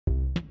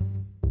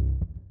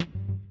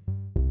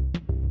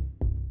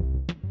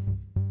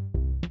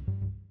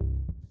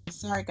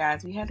Sorry,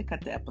 guys, we had to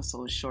cut the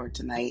episode short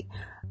tonight.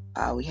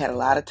 We had a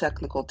lot of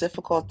technical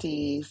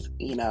difficulties.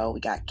 We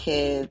got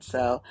kids,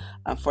 so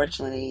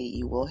unfortunately,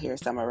 you will hear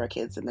some of our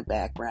kids in the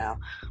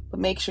background. But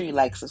make sure you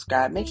like,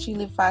 subscribe, make sure you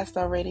leave a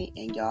 5-star rating,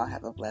 and y'all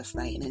have a blessed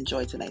night and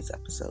enjoy tonight's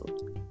episode.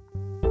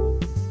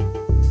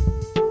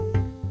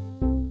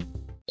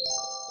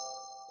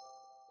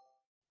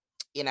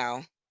 You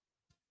know,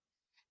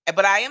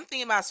 but I am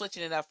thinking about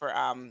switching it up for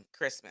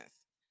Christmas.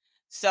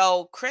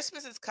 So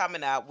Christmas is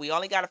coming up. We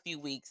only got a few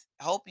weeks.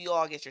 Hope you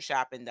all get your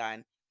shopping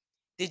done.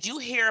 Did you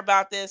hear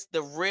about this?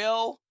 The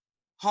real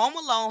Home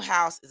Alone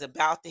house is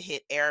about to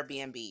hit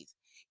Airbnbs.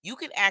 You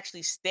can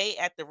actually stay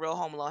at the real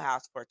Home Alone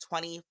house for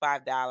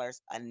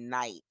 $25 a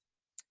night.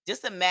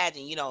 Just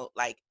imagine,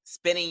 like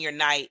spending your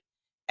night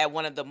at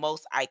one of the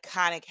most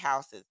iconic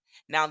houses.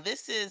 Now,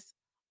 this is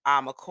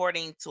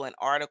according to an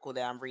article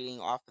that I'm reading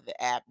off of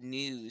the app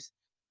News.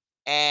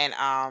 And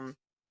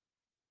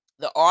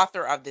the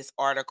author of this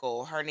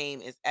article, her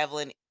name is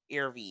Evelyn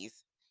Irvies.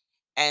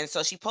 And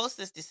so she posts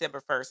this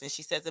December 1st, and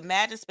she says,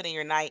 imagine spending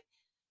the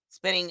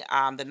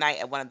night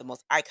at one of the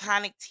most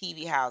iconic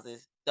TV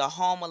houses. The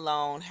Home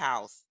Alone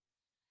house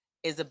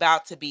is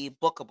about to be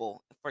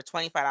bookable for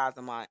 $25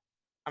 a month.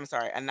 I'm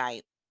sorry, a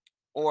night.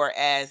 Or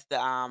as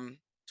the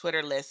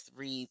Twitter list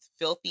reads,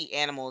 filthy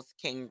animals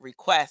can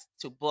request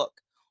to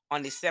book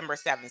on December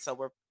 7th.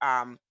 So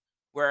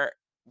we're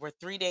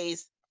 3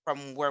 days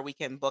from where we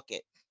can book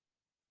it.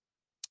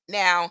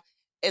 Now,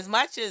 as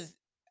much as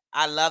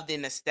I love the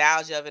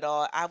nostalgia of it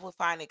all, I would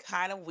find it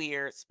kind of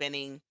weird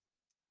spending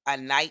a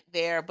night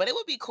there, but it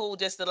would be cool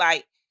just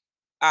to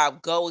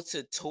go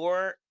to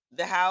tour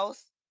the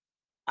house.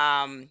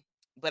 Um,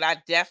 but I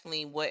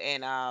definitely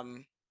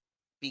wouldn't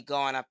be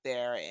going up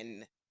there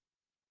and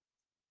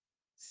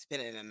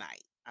spending a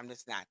night. I'm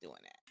just not doing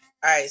that.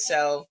 All right,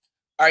 so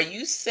are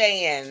you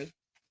saying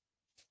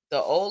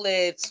the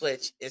OLED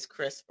switch is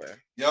crisper?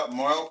 Yep,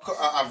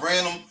 I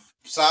ran them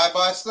side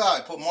by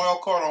side. Put Mario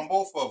Kart on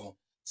both of them.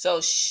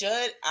 So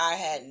should I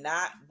had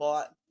not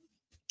bought,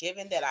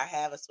 given that I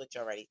have a Switch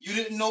already? You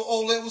didn't know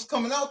OLED was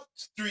coming out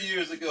 3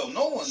 years ago.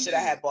 No one should did. I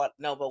have bought?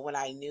 No, but when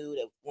I knew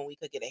that when we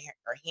could get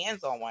our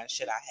hands on one,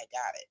 should I have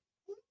got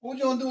it? What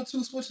you gonna do with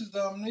two Switches,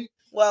 Dominique?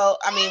 Well,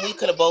 I mean, we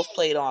could have both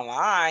played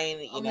online,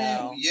 for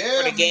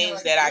the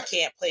games that I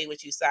can't play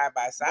with you side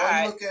by side.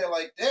 Well, you look at it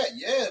like that,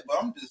 yeah, but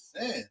I'm just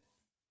saying,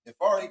 if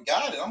I already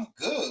got it, I'm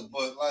good,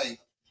 but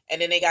And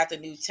then they got the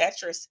new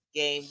Tetris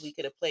game. We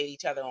could have played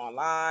each other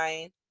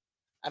online.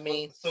 I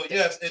mean... So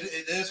yes, it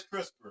is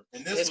crisper.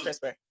 And this is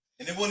crisper.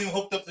 And it wasn't even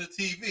hooked up to the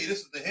TV. This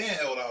is the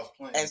handheld I was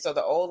playing. And so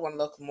the old one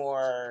looked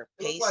more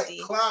pasty.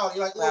 It looked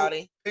like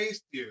cloudy.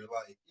 Pastier,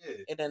 yeah.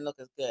 It didn't look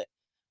as good.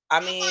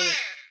 I mean,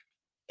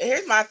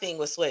 here's my thing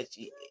with Switch.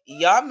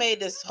 Y'all made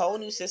this whole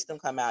new system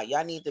come out.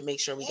 Y'all need to make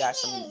sure we got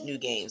some new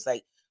games.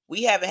 Like,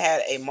 we haven't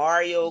had a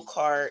Mario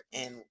Kart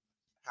and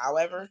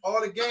however. All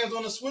the games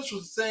on the Switch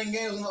was the same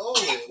games on the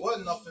OLED. It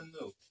wasn't nothing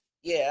new.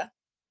 Yeah.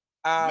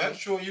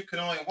 Metro, you could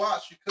only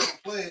watch. You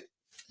couldn't play it.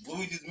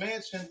 Luigi's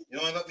Mansion, you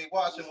only let me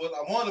watch it. Well,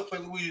 I wanted to play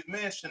Luigi's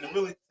Mansion and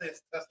really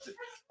test it.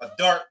 A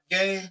dark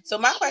game. So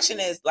my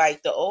question is,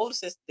 like, the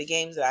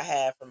games that I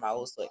have from my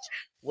old Switch,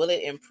 will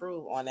it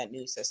improve on that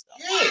new system?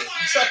 Yeah.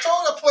 So I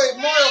told you I played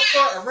Mario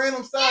Kart and ran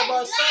them side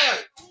by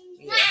side.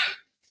 Yeah.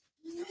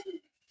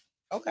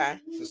 Okay.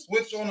 The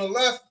Switch on the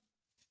left,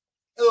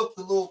 it looked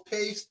a little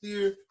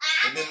pastier,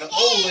 and then the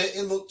OLED,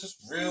 it looked just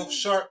real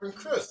sharp and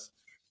crisp.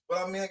 But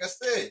I mean, like I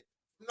said,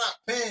 I'm not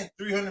paying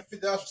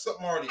 $350 for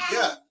something I already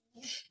got.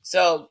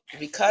 So,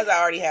 because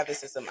I already have the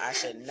system, I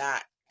should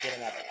not get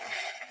another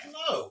one.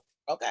 No.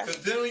 Okay.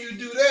 Because then when you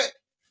do that,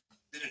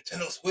 the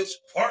Nintendo Switch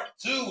Part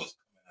 2 is coming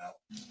out.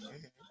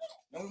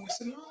 Mm-hmm. And we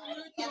said,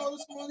 all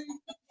this money.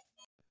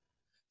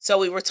 So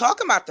we were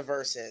talking about the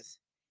verses,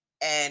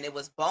 and it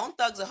was Bone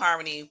Thugs and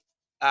Harmony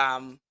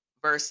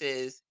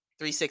versus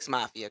 3-6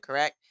 Mafia,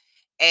 correct?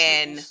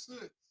 And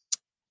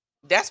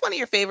that's one of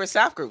your favorite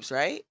South groups,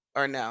 right?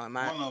 Or no? Am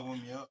I? One of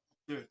them, yep.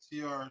 They're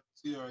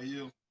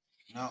TRU.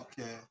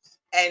 Outcast.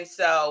 And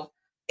so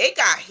it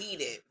got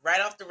heated right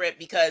off the rip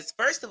because,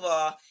 first of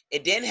all,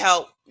 it didn't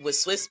help with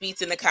Swiss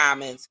Beats in the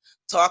comments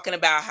talking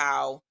about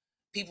how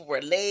people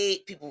were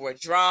late, people were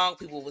drunk,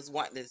 people was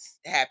wanting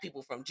to have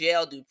people from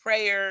jail do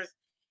prayers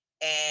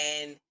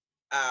and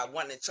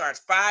wanting to charge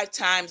 5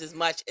 times as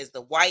much as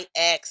the white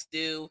acts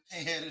do.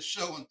 They had a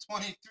show in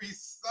 23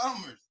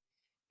 summers.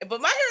 But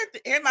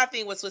here's my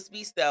thing with Swiss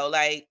Beats, though.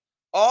 Like,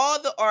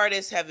 all the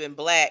artists have been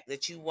black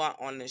that you want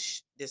on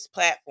this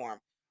platform.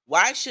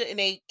 Why shouldn't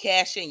they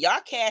cash in? Y'all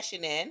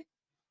cashing in.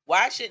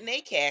 Why shouldn't they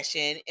cash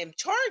in and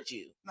charge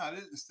you? No,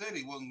 they said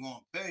he wasn't going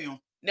to pay them.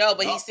 No,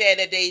 but he said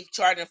that they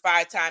charging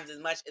 5 times as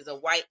much as a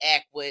white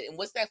act would. And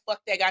what's that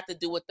fuck that got to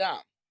do with them?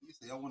 He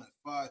said, I wanted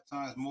 5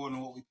 times more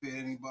than what we paid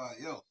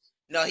anybody else.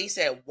 No, he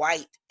said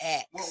white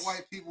acts. What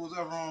white people was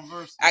ever on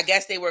Versus? I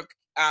guess they were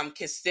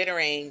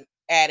considering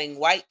adding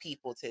white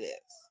people to this.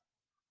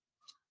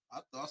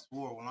 I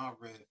swore when I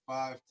read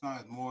 5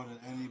 times more than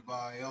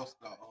anybody else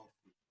got offered.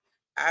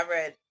 I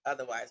read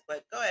otherwise,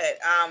 but go ahead.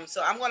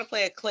 So I'm going to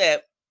play a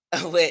clip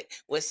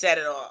would set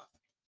it off.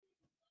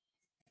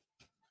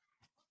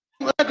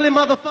 Ugly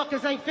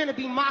motherfuckers ain't finna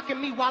be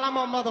mocking me while I'm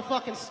on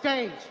motherfucking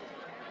stage.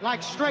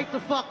 Like, straight the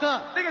fuck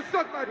up. Nigga,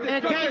 suck my dick.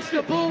 And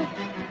gangsta boo.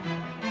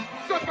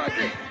 Suck my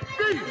dick.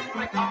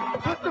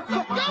 What the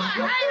fuck? You're a hater.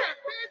 You're a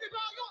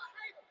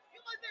hater.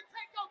 You must just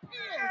take your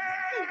pills.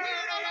 You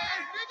weirdo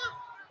ass nigga.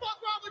 Fuck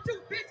wrong with you,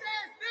 bitch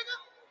ass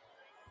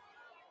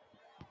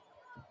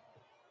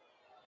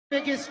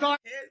nigga. Here's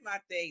my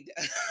thing.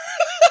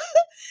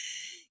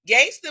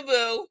 Gangsta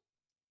boo,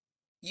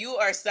 you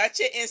are such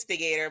an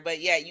instigator,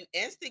 but yeah, you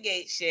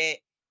instigate shit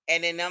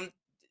and then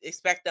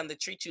expect them to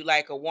treat you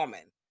like a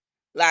woman.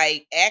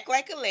 Like, act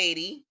like a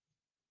lady.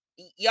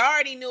 You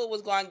already knew it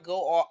was going to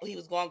go off. He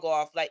was going to go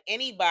off. Like,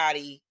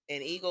 anybody,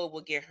 an ego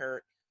would get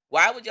hurt.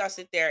 Why would y'all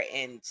sit there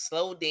and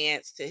slow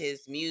dance to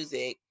his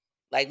music,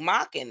 like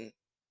mocking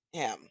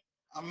him?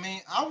 I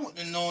mean, I wouldn't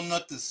have known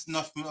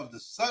nothing of the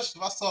such.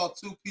 If I saw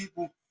two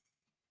people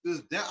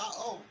just down,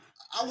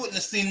 I wouldn't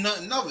have seen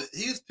nothing of it.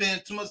 He was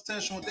paying too much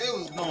attention to what they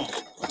was doing.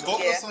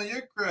 Focus on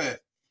your craft.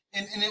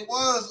 And it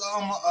was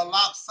a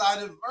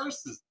lopsided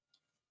versus.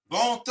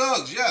 Bone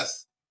Thugs,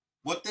 yes.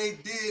 What they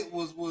did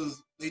was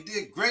they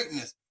did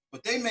greatness,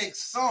 but they make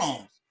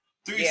songs.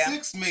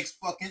 3-6 makes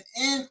fucking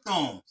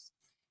anthems.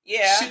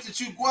 Yeah. Shit that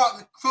you go out in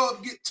the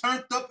club, get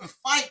turned up and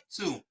fight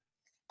to.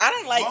 I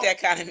don't like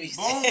that kind of music.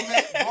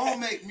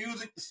 Bone make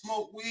music to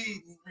smoke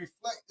weed and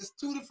reflect. It's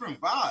two different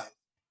vibes.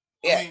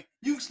 Yeah. I mean,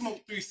 you can smoke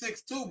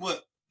 3-6 too,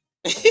 but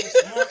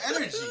it's more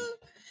energy.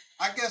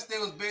 I guess they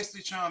was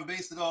basically trying to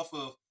base it off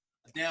of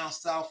down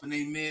south and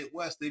they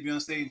Midwest. They be on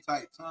the same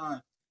type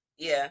time.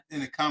 Yeah. In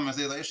the comments,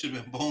 they like it should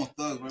have been Bone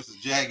Thug versus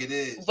Jagged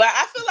Edge. But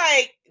I feel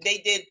like they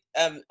did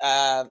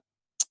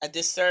a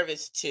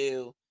disservice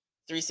to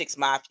 3-6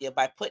 Mafia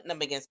by putting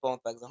them against Bone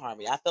Thugs and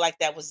Harmony. I feel like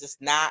that was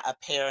just not a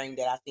pairing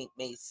that I think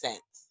made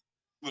sense.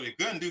 Well, they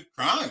couldn't do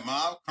Crime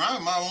Mob.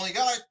 Crime Mob only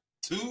got like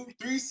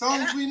 2-3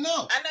 songs we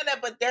know. I know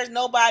that, but there's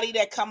nobody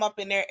that come up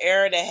in their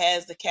era that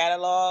has the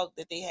catalog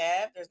that they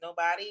have. There's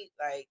nobody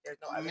like there's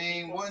no. I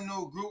mean, wasn't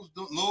no groups.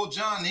 Lil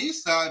Jon,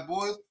 East Side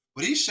Boys,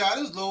 but he shot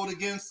his load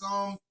against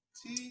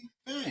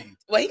T-Pain.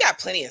 Well, he got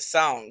plenty of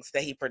songs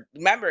that he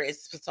remember.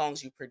 It's the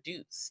songs you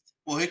produced.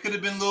 Well, he could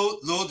have been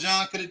Lil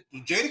Jon.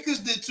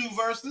 Jadakiss did 2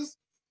 verses.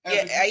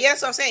 Yeah,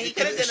 that's what I'm saying. He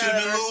could have done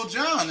another verse. Lil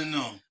Jon in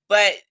them.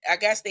 But I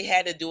guess they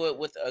had to do it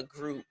with a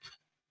group.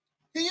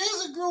 He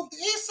is a group, the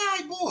East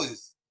Side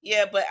Boys.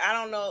 Yeah, but I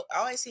don't know. I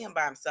always see him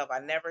by himself. I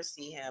never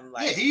see him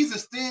like. Yeah, he's a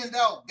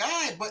standout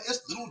guy, but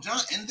it's Lil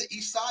Jon and the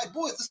East Side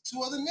Boys. It's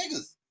 2 other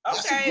niggas.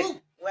 Okay. That's a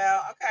group.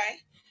 Well, okay.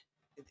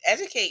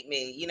 Educate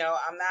me. You know,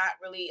 I'm not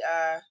really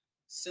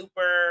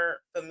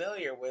super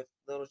familiar with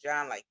Lil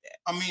Jon like that.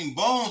 I mean,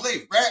 Bones,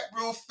 they rap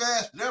real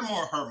fast. They're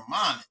more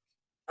harmonic.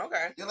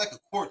 Okay. They're like a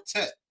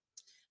quartet.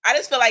 I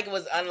just feel like it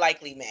was an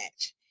unlikely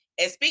match.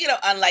 And speaking of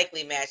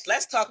unlikely match,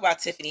 let's talk about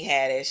Tiffany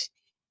Haddish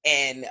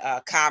and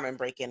Common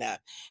breaking up.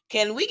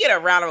 Can we get a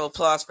round of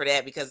applause for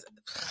that? Because,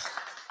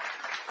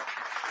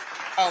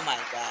 oh my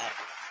God.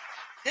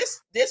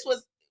 This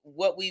was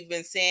what we've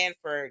been saying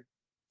for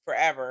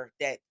forever,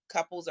 that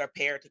couples are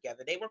paired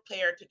together. They were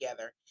paired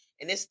together.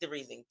 And this is the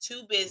reason.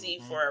 Too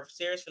busy for a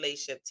serious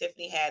relationship.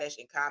 Tiffany Haddish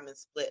and Common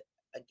split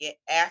again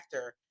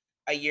after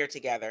a year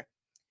together.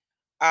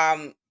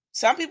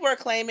 Some people are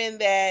claiming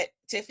that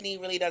Tiffany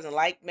really doesn't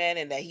like men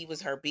and that he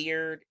was her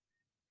beard,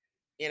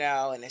 you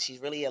know, and that she's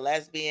really a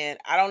lesbian.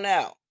 I don't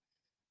know.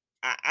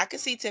 I could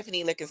see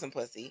Tiffany licking some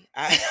pussy.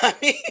 I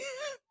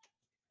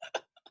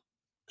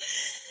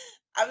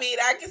mean,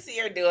 I can see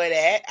her doing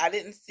that. I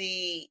didn't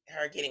see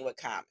her getting with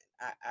Common.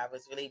 I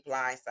was really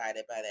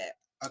blindsided by that.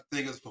 I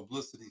think it's a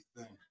publicity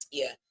thing.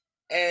 Yeah.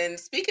 And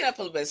speaking of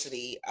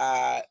publicity,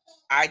 I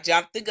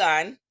jumped the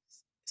gun.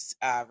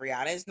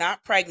 Rihanna is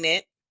not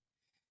pregnant.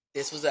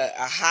 This was a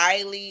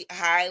highly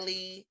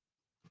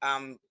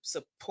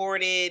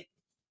supported,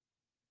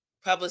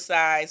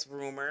 publicized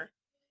rumor.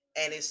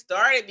 And it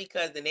started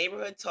because the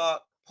Neighborhood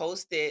Talk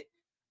posted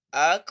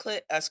a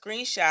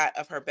screenshot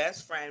of her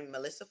best friend,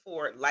 Melissa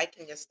Ford,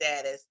 liking a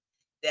status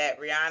that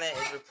Rihanna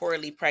is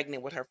reportedly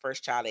pregnant with her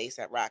first child,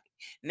 A$AP Rocky.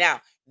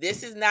 Now,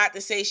 this is not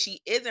to say she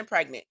isn't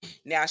pregnant.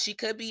 Now, she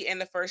could be in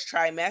the first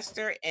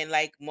trimester, and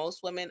like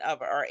most women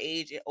of our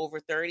age, over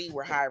 30,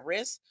 we're high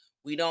risk.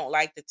 We don't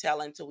like to tell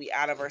until we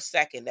out of our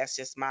second. That's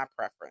just my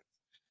preference.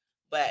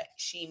 But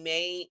she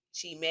may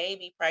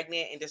be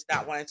pregnant and just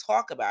not want to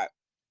talk about it.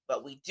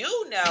 But we do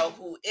know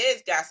who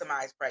got some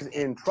eyes pregnant.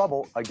 In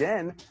trouble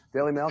again.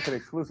 Daily Mail can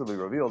exclusively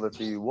reveal that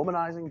the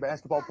womanizing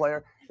basketball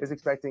player is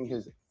expecting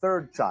his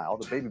 3rd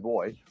child, a baby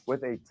boy,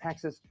 with a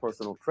Texas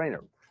personal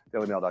trainer.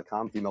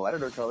 DailyMail.com female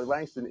editor Charlie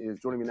Langston is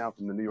joining me now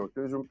from the New York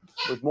newsroom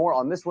with more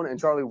on this one. And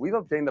Charlie, we've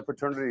obtained the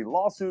paternity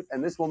lawsuit,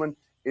 and this woman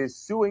is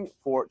suing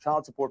for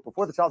child support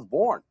before the child's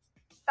born.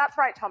 That's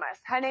right, Thomas.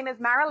 Her name is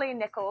Marilee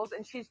Nichols,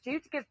 and she's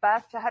due to give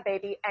birth to her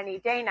baby any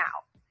day now.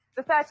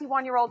 The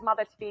 31-year-old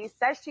mother-to-be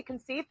says she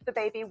conceived the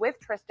baby with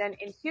Tristan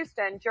in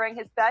Houston during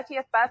his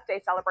 30th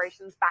birthday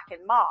celebrations back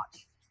in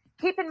March.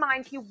 Keep in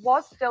mind, he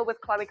was still with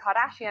Khloe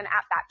Kardashian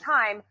at that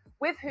time,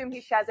 with whom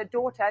he shares a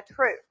daughter,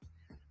 True.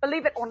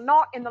 Believe it or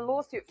not, in the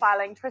lawsuit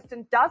filing,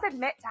 Tristan does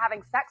admit to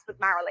having sex with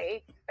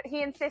Marilee, but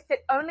he insists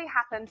it only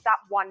happened that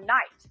one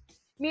night.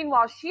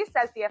 Meanwhile, she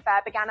says the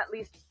affair began at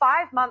least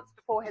 5 months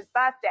before his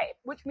birthday,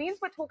 which means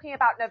we're talking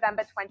about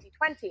November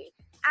 2020.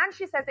 And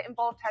she says it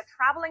involved her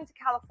traveling to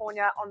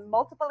California on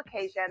multiple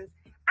occasions,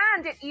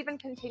 and it even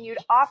continued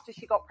after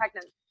she got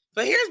pregnant.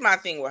 But here's my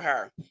thing with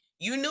her.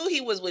 You knew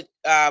he was with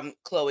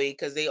Khloe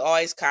because they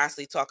always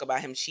constantly talk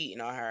about him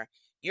cheating on her.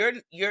 You're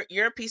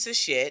a piece of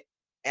shit.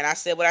 And I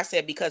said what I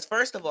said because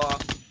first of all,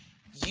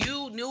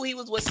 you knew he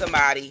was with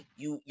somebody.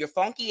 Your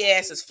funky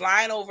ass is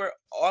flying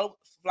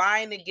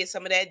to get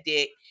some of that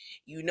dick.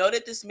 You know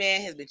that this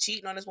man has been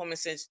cheating on this woman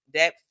since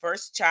that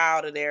first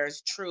child of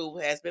theirs, True,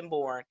 has been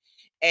born.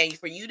 And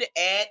for you to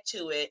add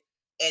to it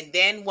and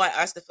then want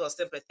us to feel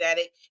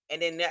sympathetic.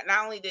 And then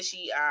not only did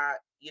she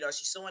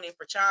she's suing him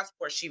for child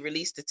support, she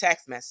released the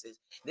text message.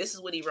 This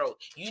is what he wrote.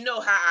 You know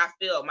how I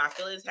feel. My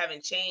feelings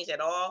haven't changed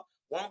at all.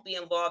 Won't be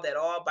involved at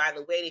all. By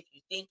the way, if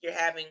you think you're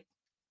having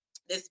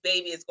this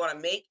baby is going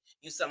to make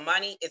you some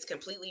money, it's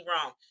completely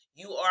wrong.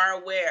 You are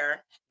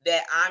aware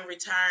that I'm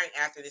retiring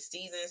after the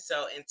season,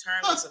 so in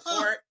terms of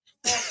support,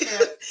 you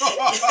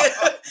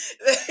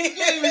ain't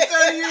even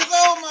 30 years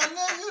old, my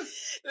nigga.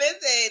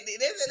 Listen,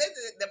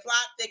 the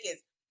plot thickens.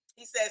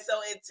 He says,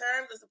 so in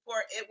terms of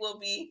support, it will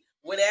be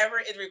whatever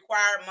is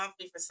required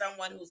monthly for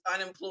someone who's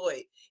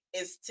unemployed.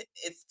 It's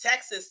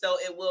Texas, so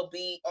it will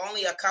be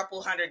only a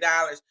couple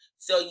 $100.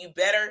 So you're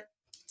better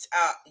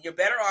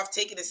off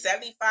taking the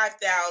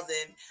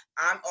 $75,000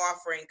 I'm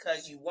offering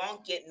because you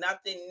won't get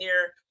nothing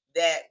near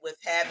that with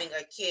having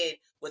a kid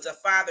with a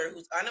father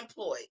who's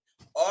unemployed.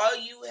 All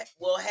you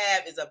will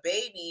have is a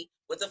baby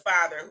with a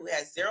father who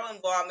has zero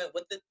involvement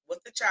with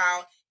the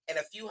child and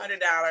a few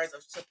 $100s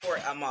of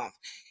support a month.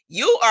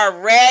 You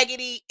are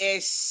raggedy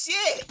as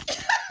shit.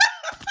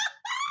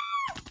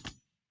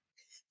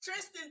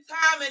 Tristan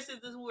Thomas is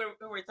who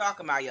we're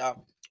talking about,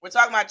 y'all. We're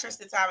talking about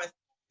Tristan Thomas.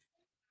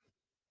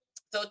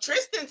 So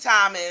Tristan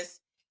Thomas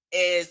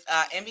is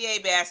an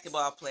NBA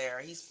basketball player.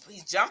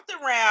 He's jumped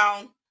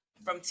around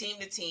from team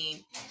to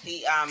team.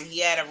 He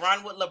had a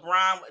run with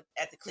LeBron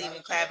at the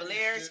Cleveland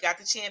Cavaliers. Got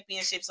the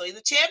championship. So he's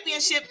a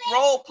championship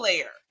role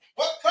player.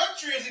 What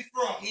country is he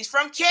from? He's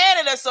from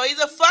Canada, so he's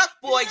a fuck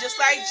boy, just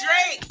like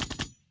Drake.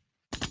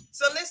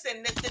 So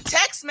listen, the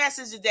text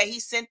messages that he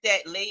sent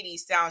that lady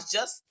sounds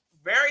just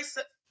very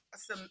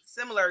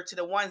similar to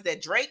the ones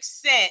that Drake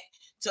sent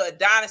to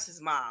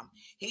Adonis's mom.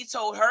 He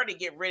told her to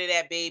get rid of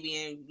that baby,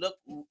 and look,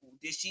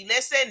 did she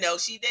listen? No,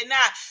 she did not.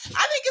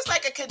 I think it's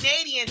like a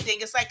Canadian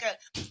thing. It's like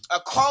a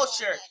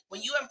culture.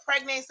 When you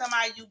impregnate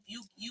somebody,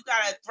 you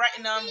gotta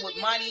threaten them with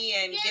money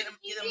and get them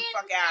the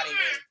fuck out of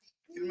here.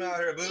 Get them out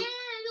here, boo.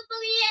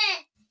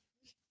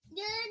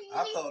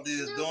 I thought they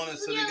was doing it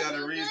so they got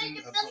a reason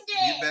to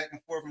get back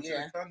and forth into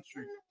the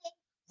country.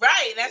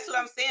 Right, that's what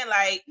I'm saying.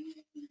 Like,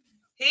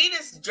 he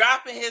just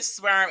dropping his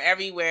sperm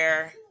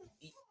everywhere,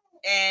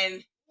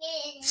 and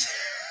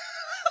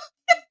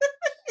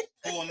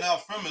pulling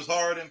out from his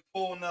heart and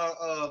pulling out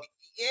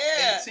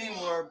 18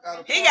 more out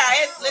of he got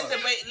his listen.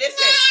 But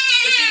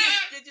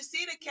did you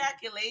see the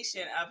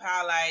calculation of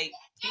how, like,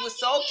 he was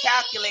so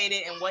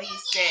calculated in what he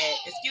said?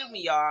 Excuse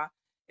me, y'all.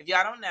 If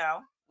y'all don't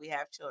know, we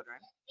have children.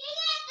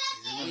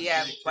 We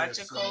have a bunch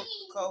of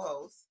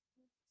co-hosts,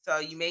 so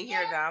you may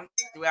hear them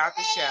throughout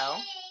the show.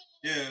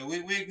 Yeah, we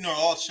ignore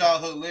all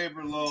childhood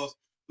labor laws.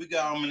 We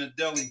got them in the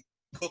deli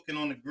cooking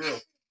on the grill.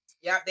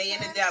 Yep, they in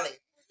the deli.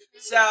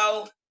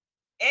 So,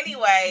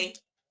 anyway,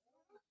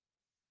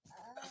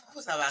 what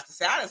was I about to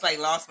say? I just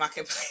lost my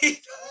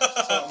complete.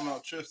 Talking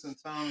about Tristan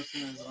Thomas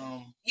and his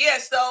Yeah,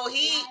 so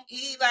he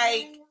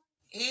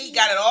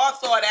got it all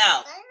thought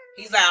out.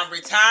 He's like, I'm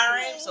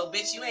retiring, so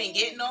bitch, you ain't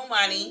getting no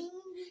money,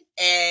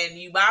 and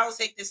you might as well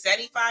take the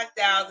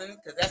 $75,000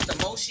 because that's the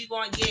most you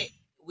gonna get.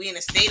 We in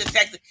the state of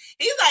Texas.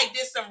 He's like,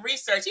 did some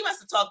research. He must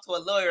have talked to a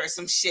lawyer or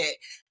some shit.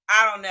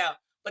 I don't know.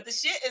 But the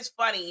shit is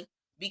funny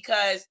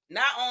because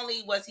not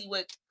only was he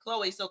with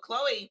Khloe, so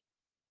Khloe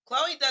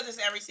does this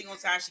every single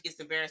time she gets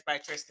embarrassed by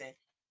Tristan.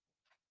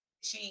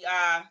 She,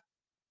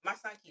 my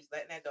son keeps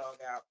letting that dog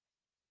out.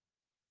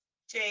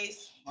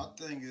 Chase. My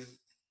thing is,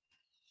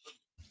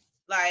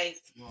 like,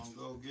 you want to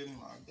go get him?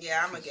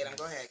 Yeah, I'm going to get him.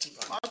 Go ahead. Keep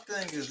on. My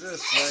thing is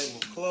this, right,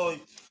 with Khloe.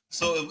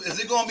 So is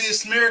it going to be a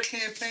smear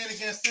campaign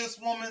against this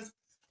woman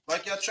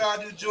like y'all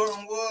tried to do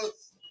Jordan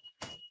Woods?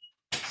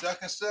 So I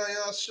can sell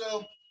y'all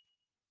show?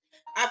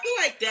 I feel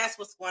like that's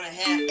what's going to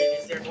happen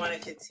is they're going to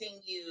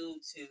continue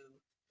to.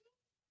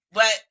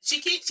 But she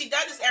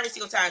does this every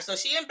single time. So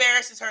she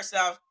embarrasses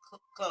herself,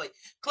 Khloe.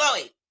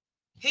 Khloe,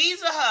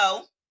 he's a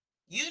hoe.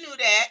 You knew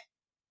that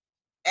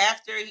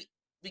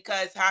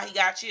because how he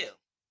got you.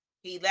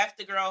 He left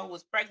the girl who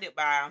was pregnant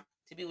by him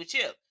to be with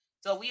you.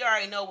 So we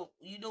already know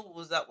you knew what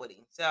was up with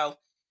him. So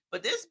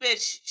But this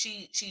bitch,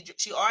 she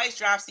always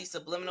drops these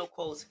subliminal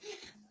quotes.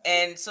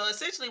 And so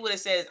essentially what it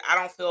says, I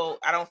don't feel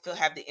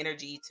have the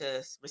energy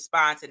to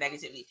respond to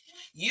negativity.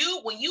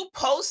 When you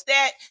post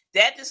that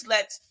just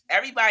lets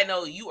everybody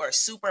know you are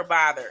super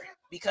bothered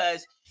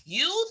because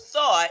you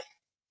thought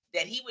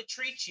that he would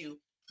treat you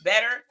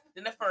better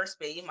than the first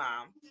baby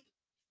mom,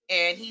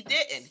 and he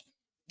didn't.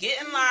 Get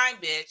in line,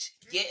 bitch.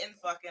 Get in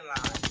fucking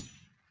line.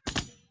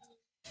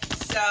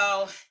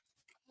 So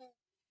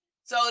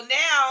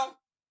now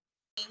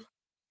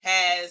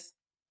has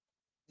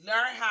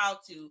learned how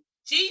to.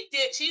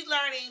 She's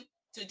learning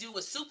to do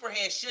what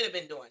Superhead should have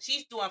been doing.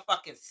 She's doing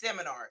fucking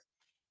seminars.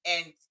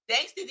 And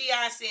thanks to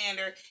Deion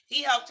Sanders,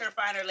 he helped her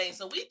find her lane.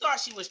 So we thought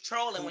she was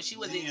trolling when she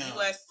was at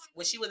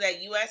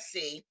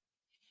USC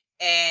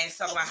and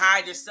talking about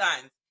hide your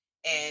son.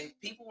 And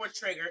people were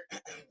triggered,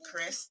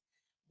 Chris,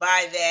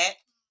 by that.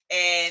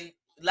 And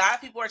a lot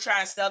of people are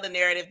trying to sell the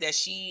narrative that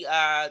she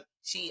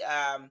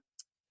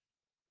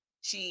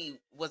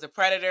was a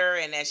predator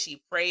and that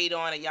she preyed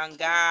on a young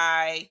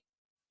guy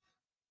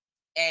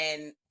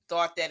and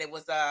thought that he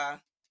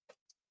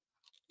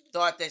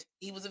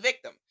was a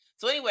victim.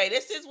 So anyway,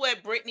 this is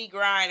what Britney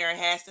Griner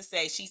has to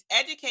say. She's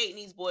educating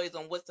these boys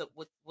on what's the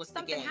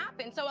Something game.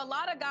 happened. So a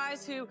lot of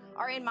guys who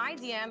are in my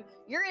DM,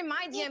 you're in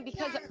my DM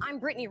because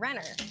I'm Britney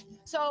Renner.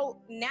 So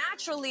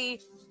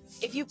naturally,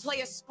 if you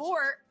play a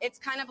sport, it's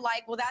kind of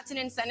like, well, that's an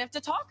incentive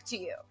to talk to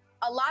you.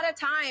 A lot of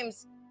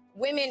times,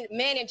 women,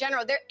 men in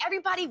general,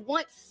 everybody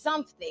wants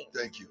something.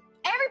 Thank you.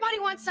 Everybody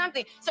wants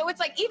something. So it's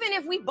like, even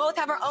if we both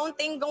have our own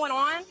thing going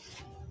on,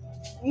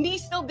 me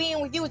still being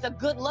with you is a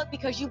good look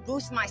because you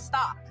boost my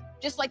stock.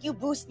 Just like you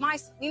boost my,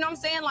 you know what I'm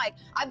saying? Like,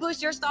 I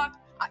boost your stock.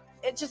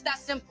 It's just that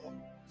simple.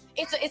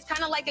 It's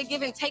kind of like a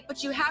give and take,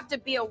 but you have to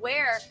be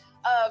aware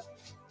of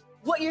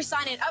what you're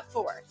signing up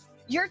for.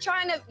 You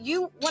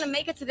want to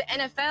make it to the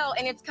NFL,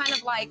 and it's kind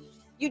of like,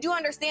 you do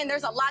understand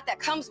there's a lot that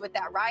comes with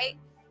that, right?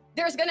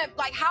 There's gonna,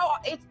 like,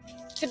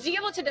 to be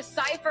able to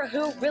decipher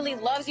who really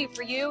loves you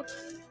for you,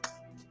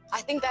 I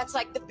think that's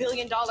like the $1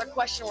 billion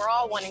question we're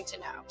all wanting to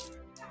know.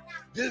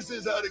 This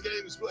is how the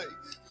game is played.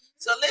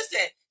 So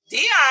listen,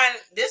 Deion,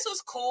 this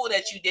was cool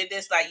that you did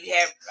this. Like, you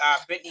have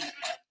Britney,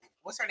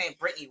 what's her name?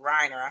 Britney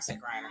Reiner. I said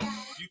Reiner.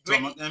 You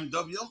talking about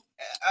MW?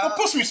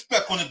 Put some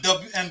respect on the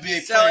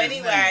WNBA. So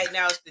anyway,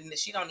 now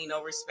she don't need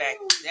no respect.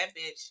 That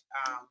bitch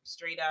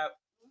straight up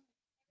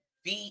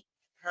beat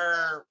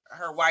her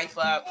wife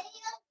up,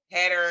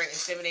 had her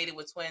inseminated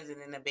with twins,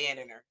 and then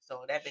abandoned her.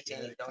 So that bitch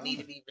don't need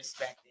to be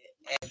respected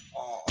at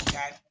all.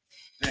 Okay.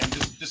 Damn,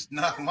 just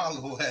knock my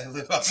little ass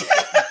out.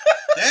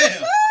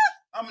 Damn.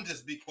 I'm gonna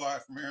just be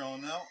quiet from here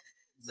on out.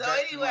 So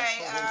anyway,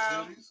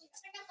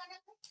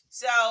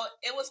 so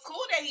it was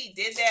cool that he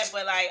did that,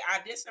 but like, I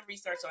did some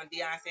research on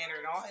Deion Sanders,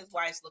 and all his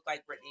wives look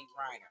like Britney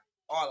Griner,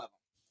 all of them.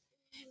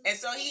 And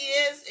so he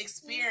is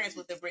experienced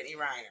with the Britney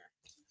Griner.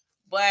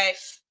 But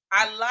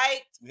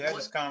we had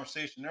this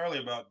conversation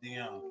earlier about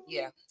Deion.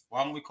 Yeah.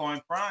 Why don't we call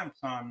him Prime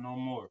Time no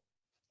more?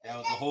 That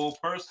was a whole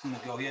person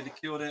ago. He had to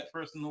kill that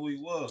person who he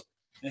was.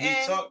 And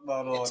he talked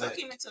about all that. It took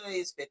him until he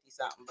was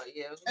 50-something, but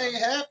yeah. It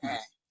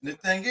happens. The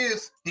thing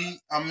is, we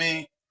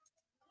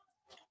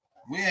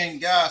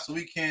ain't guys, so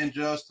we can't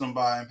judge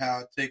somebody and how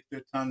it takes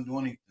their time to do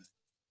anything.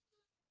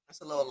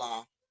 That's a little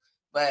long.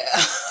 But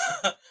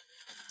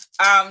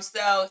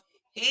so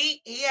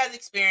he has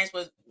experience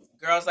with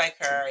girls like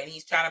her, and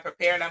he's trying to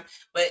prepare them.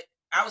 But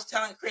I was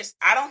telling Chris,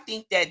 I don't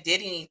think that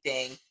did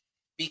anything,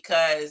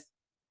 because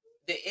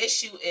the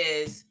issue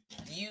is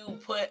you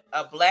put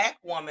a black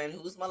woman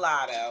who's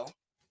mulatto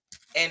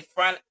in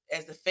front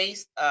as the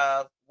face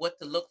of what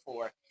to look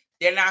for.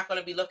 They're not going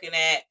to be looking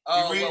at,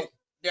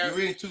 you're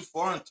reading too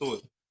far into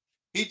it.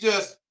 He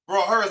just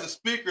brought her as a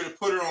speaker to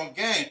put her on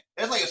game.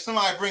 That's like if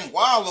somebody bring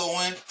Wallow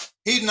in,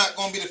 he's not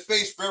going to be the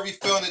face for every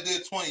film that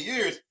did 20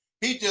 years.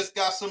 He just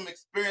got some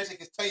experience and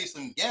can tell you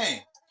some game.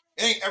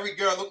 It ain't every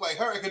girl look like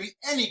her. It could be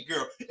any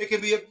girl. It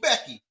could be a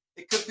Becky.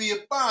 It could be a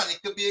Bonnie.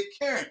 It could be a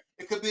Karen.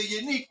 It could be a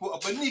Uniqua, a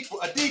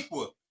Beniqua, a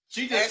Dequa.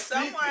 She just as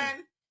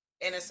someone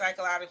in a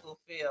psychological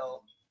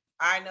field,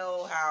 I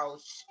know how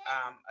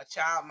a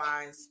child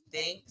mind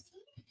thinks,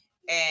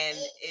 and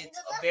it's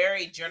a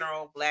very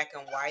general black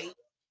and white.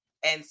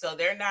 And so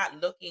they're not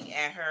looking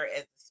at her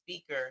as a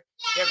speaker.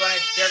 They're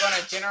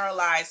gonna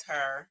generalize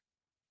her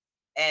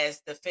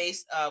as the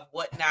face of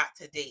what not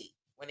to date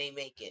when they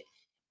make it.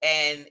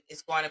 And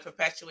it's going to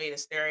perpetuate a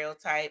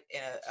stereotype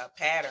and a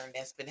pattern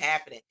that's been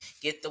happening.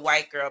 Get the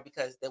white girl,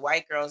 because the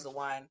white girl is the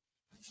one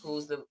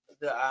who's the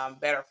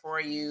better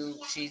for you.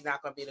 She's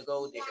not going to be the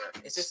gold digger.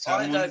 It's just all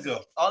it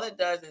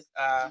does is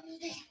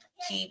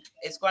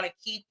it's going to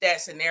keep that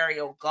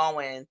scenario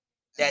going,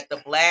 that the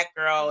black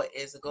girl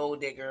is a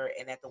gold digger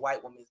and that the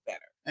white woman is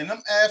better. And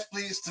them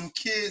athletes, them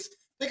kids,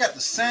 they got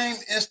the same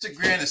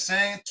Instagram, the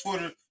same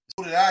Twitter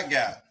that I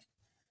got.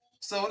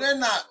 So they're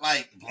not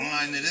like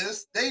blind to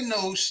this. They know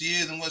who she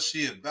is and what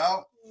she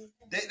about.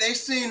 They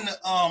seen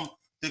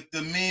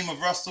the meme of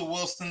Russell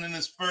Wilson and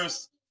his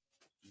first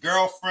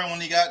girlfriend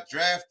when he got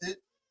drafted.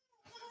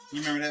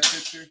 You remember that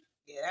picture?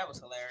 Yeah, that was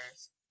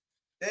hilarious.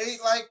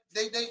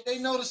 They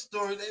know the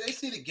story. They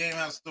see the game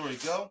how the story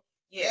go.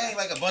 Yeah. They ain't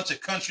like a bunch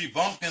of country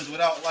bumpkins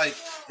without like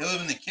they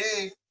live in the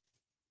cave.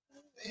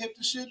 They hip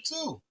the shit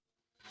too.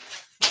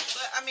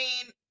 But I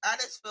mean, I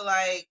just feel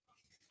like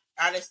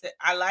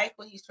I like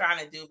what he's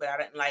trying to do, but I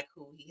didn't like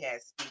who he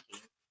had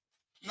speaking.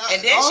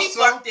 And then she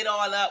fucked it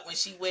all up when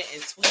she went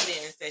and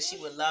tweeted and said she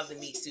would love to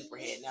meet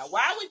Superhead. Now,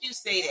 why would you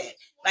say that?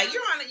 Like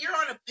you're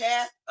on a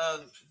path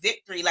of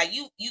victory. Like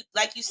you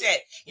like you said,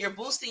 you're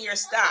boosting your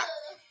stock.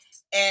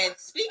 And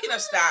speaking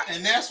of stock,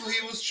 and that's what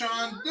he was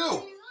trying to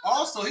do.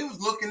 Also, he was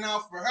looking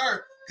out for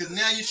her because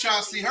now you try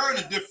to see her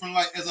in a different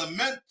light as a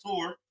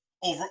mentor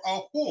over a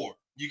whore.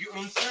 You get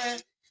what I'm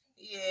saying?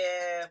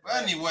 Yeah.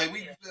 But anyway,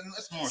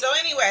 let's more. So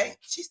anyway,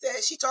 she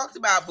said she talked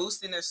about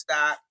boosting her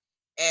stock.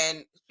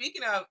 And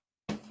speaking of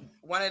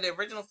one of the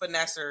original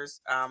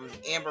finessers,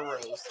 Amber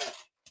Rose,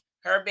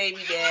 her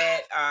baby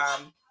dad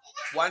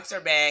wants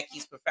her back.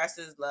 He's professed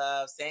his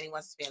love, saying he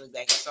wants his family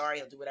back. He's sorry,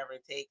 he'll do whatever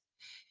it takes.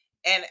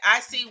 And I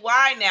see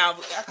why now.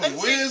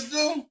 Wiz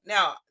do?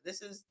 No,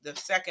 this is the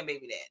second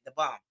baby dad, the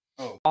bum.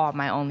 Oh. All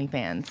my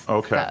OnlyFans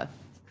stuff.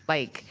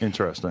 Like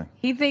interesting.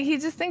 He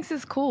just thinks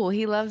it's cool.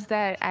 He loves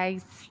that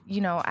I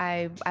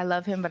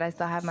love him, but I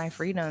still have my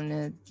freedom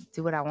to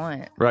do what I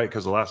want. Right,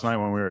 because last night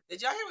when we were...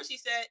 Did y'all hear what she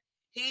said?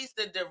 He's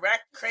the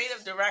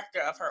creative director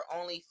of her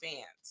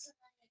OnlyFans.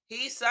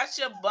 He's such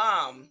a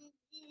bum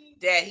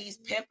that he's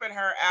pimping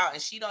her out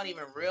and she don't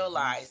even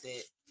realize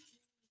it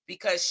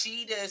because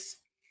she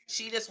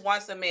just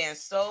wants a man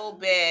so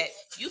bad.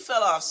 You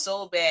fell off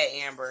so bad,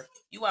 Amber.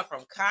 You went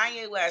from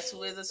Kanye West,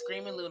 who is a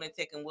screaming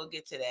lunatic, and we'll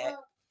get to that,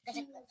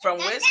 from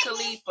Wiz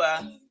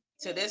Khalifa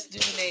to this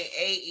dude named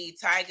A.E.,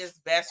 Tyga's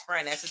best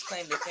friend. That's his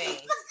claim to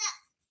fame.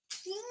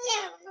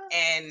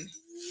 And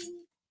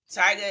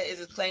Tyga is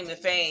his claim to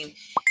fame.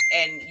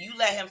 And you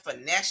let him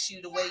finesse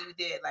you the way you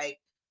did. Like,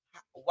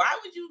 why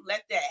would you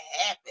let that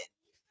happen?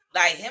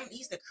 Like him,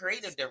 he's the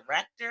creative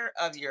director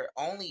of your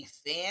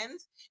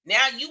OnlyFans.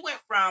 Now you went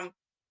from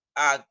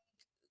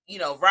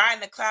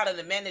riding the cloud of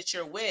the men that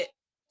you're with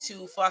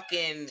to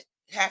fucking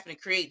having to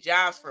create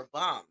jobs for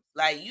bums.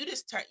 Like you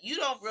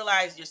don't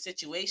realize your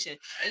situation,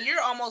 and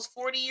you're almost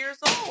 40 years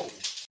old.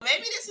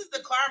 Maybe this is the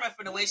karma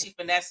for the way she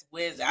finessed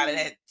Wiz out of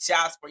that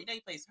child support.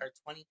 He pays her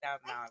 $20,000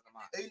 a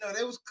month.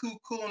 They was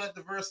cool at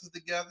the verses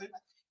together.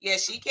 Yeah,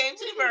 she came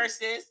to the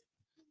verses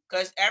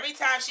because every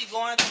time she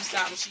going through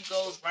something, she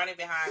goes running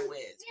behind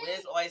Wiz.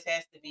 Wiz always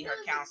has to be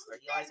her counselor.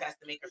 He always has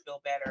to make her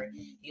feel better.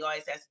 He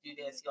always has to do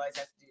this. He always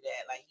has to do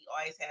that. Like he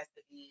always has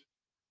to be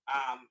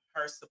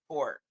her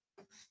support.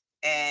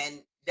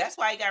 And that's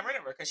why he got rid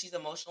of her, because she's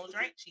emotional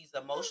drink. She's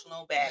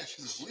emotional bad.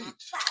 She's a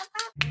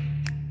leech.